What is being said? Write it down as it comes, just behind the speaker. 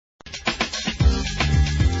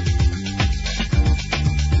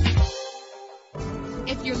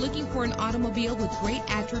for an automobile with great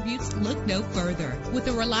attributes, look no further. With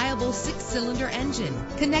a reliable 6-cylinder engine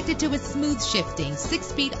connected to a smooth shifting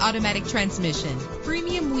 6-speed automatic transmission,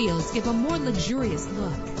 premium wheels give a more luxurious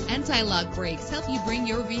look. Anti-lock brakes help you bring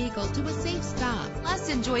your vehicle to a safe stop. Plus,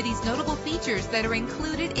 enjoy these notable features that are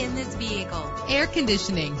included in this vehicle: air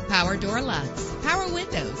conditioning, power door locks, power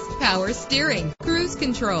windows, power steering, cruise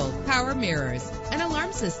control, power mirrors, an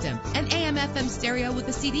alarm system, an AM/FM stereo with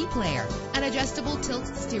a CD player, an adjustable tilt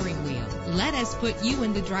steering wheel. Let us put you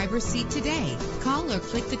in the driver's seat today. Call or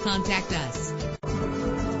click to contact us.